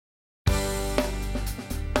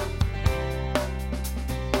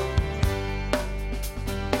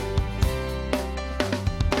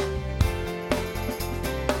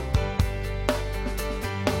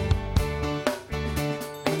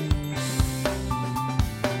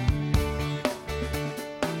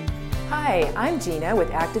Hi, I'm Gina with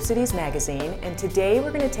Active Cities Magazine, and today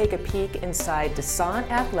we're going to take a peek inside Descente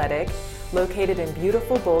Athletic, located in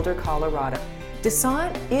beautiful Boulder, Colorado.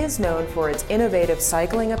 Descente is known for its innovative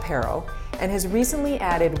cycling apparel and has recently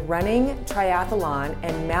added running, triathlon,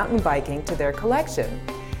 and mountain biking to their collection.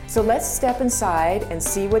 So let's step inside and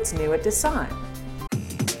see what's new at Descente.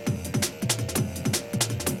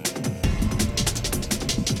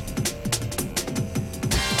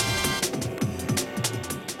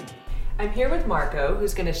 I'm here with Marco,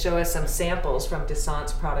 who's going to show us some samples from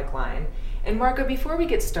Descente's product line. And Marco, before we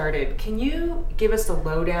get started, can you give us the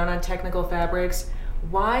lowdown on technical fabrics?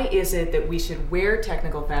 Why is it that we should wear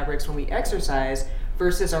technical fabrics when we exercise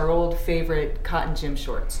versus our old favorite cotton gym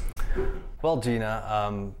shorts? Well,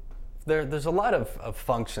 Gina, there's a lot of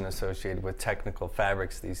function associated with technical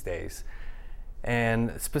fabrics these days.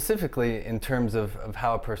 And specifically in terms of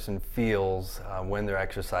how a person feels when they're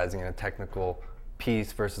exercising in a technical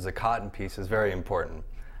piece versus a cotton piece is very important.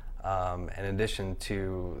 In addition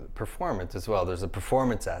to performance as well, there's a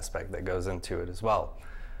performance aspect that goes into it as well.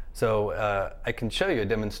 So I can show you a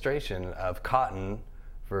demonstration of cotton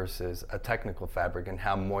versus a technical fabric and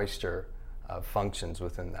how moisture functions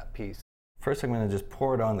within that piece. First, I'm going to just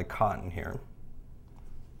pour it on the cotton here.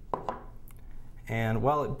 And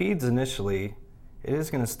while it beads initially, it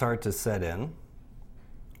is going to start to set in,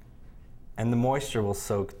 and the moisture will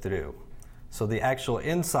soak through. So the actual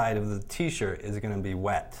inside of the t-shirt is going to be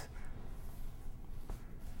wet.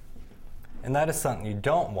 And that is something you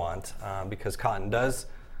don't want because cotton does,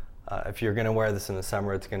 if you're going to wear this in the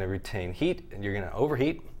summer, it's going to retain heat and you're going to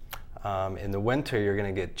overheat. In the winter, you're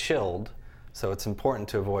going to get chilled. So it's important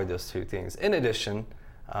to avoid those two things. In addition,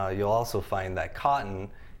 you'll also find that cotton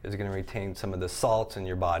is going to retain some of the salts in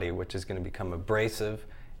your body, which is going to become abrasive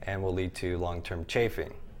and will lead to long-term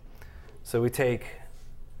chafing. So we take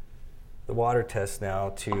the water test now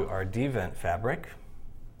to our D-Vent fabric.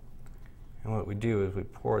 And what we do is we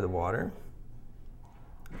pour the water.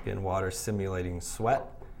 Again, water simulating sweat.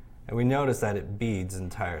 And we notice that it beads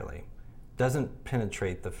entirely. Doesn't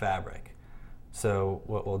penetrate the fabric. So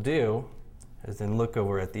what we'll do is then look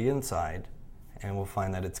over at the inside and we'll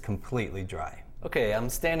find that it's completely dry. Okay, I'm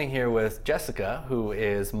standing here with Jessica, who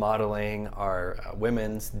is modeling our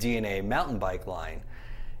women's DNA mountain bike line.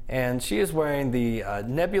 And she is wearing the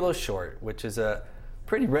Nebula short, which is a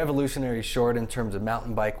pretty revolutionary short in terms of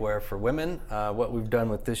mountain bike wear for women. What we've done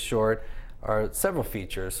with this short are several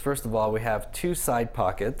features. First of all, we have two side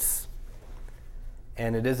pockets,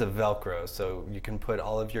 and it is a Velcro, so you can put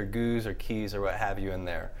all of your goos or keys or what have you in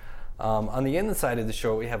there. On the inside of the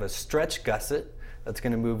short, we have a stretch gusset that's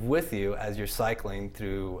going to move with you as you're cycling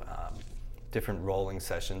through different rolling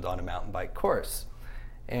sessions on a mountain bike course.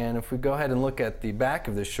 And if we go ahead and look at the back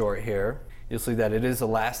of the short here, you'll see that it is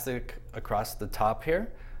elastic across the top here.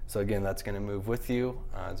 So again, that's going to move with you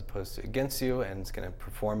as opposed to against you, and it's going to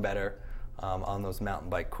perform better on those mountain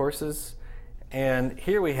bike courses. And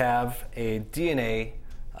here we have a DNA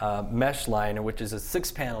mesh liner, which is a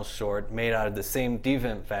 6-panel short made out of the same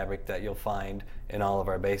D-Vent fabric that you'll find in all of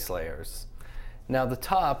our base layers. Now the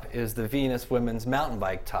top is the Venus women's mountain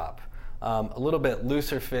bike top. A little bit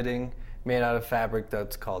looser fitting, made out of fabric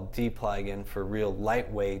that's called D-Plugin for real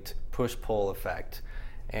lightweight push-pull effect.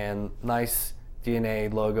 And nice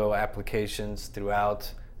DNA logo applications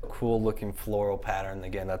throughout, cool looking floral pattern.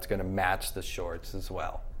 Again, that's going to match the shorts as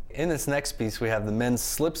well. In this next piece, we have the men's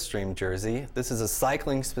Slipstream jersey. This is a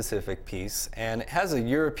cycling specific piece, and it has a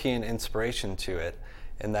European inspiration to it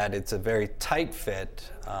in that it's a very tight fit,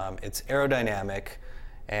 it's aerodynamic,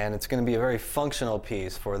 and it's going to be a very functional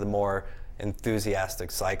piece for the more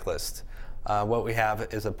enthusiastic cyclist. What we have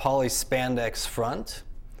is a poly spandex front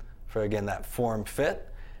for, again, that form fit.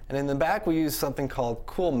 And in the back, we use something called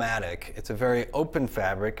Coolmatic. It's a very open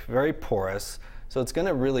fabric, very porous, so it's going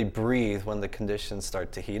to really breathe when the conditions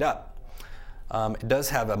start to heat up. It does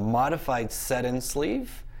have a modified set-in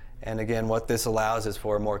sleeve. And again, what this allows is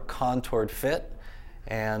for a more contoured fit.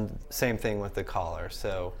 And same thing with the collar.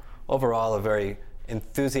 So overall, a very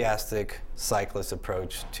enthusiastic cyclist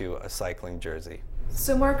approach to a cycling jersey.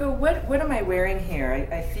 So Marco, what am I wearing here?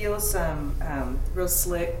 I feel some real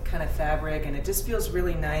slick kind of fabric, and it just feels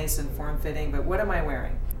really nice and form-fitting, but what am I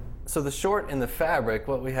wearing? So the short in the fabric,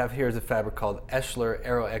 what we have here is a fabric called Eschler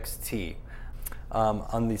Aero XT.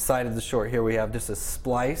 On the side of the short here, we have just a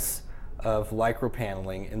splice of Lycra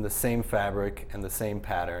paneling in the same fabric and the same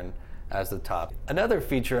pattern as the top. Another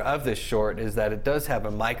feature of this short is that it does have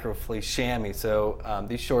a micro fleece chamois, so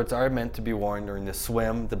these shorts are meant to be worn during the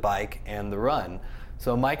swim, the bike, and the run.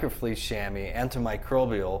 So a microfleece chamois,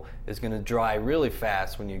 antimicrobial, is going to dry really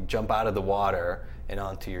fast when you jump out of the water and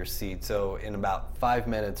onto your seat. So in about 5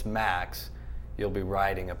 minutes max, you'll be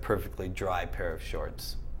riding a perfectly dry pair of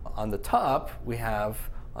shorts. On the top, we have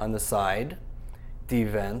on the side,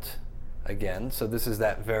 D-Vent again. So this is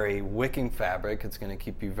that very wicking fabric. It's going to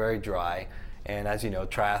keep you very dry. And as you know,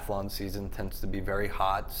 triathlon season tends to be very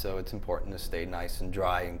hot, so it's important to stay nice and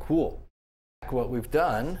dry and cool. What we've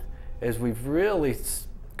done is we've really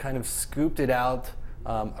kind of scooped it out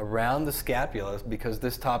around the scapula, because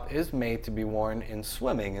this top is made to be worn in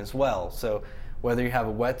swimming as well. So whether you have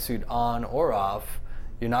a wetsuit on or off,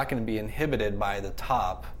 you're not going to be inhibited by the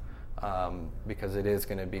top because it is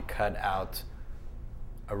going to be cut out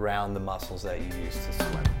around the muscles that you use to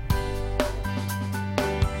swim.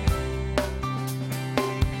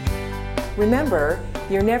 Remember,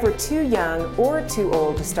 you're never too young or too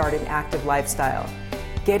old to start an active lifestyle.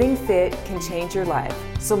 Getting fit can change your life,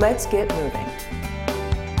 so let's get moving.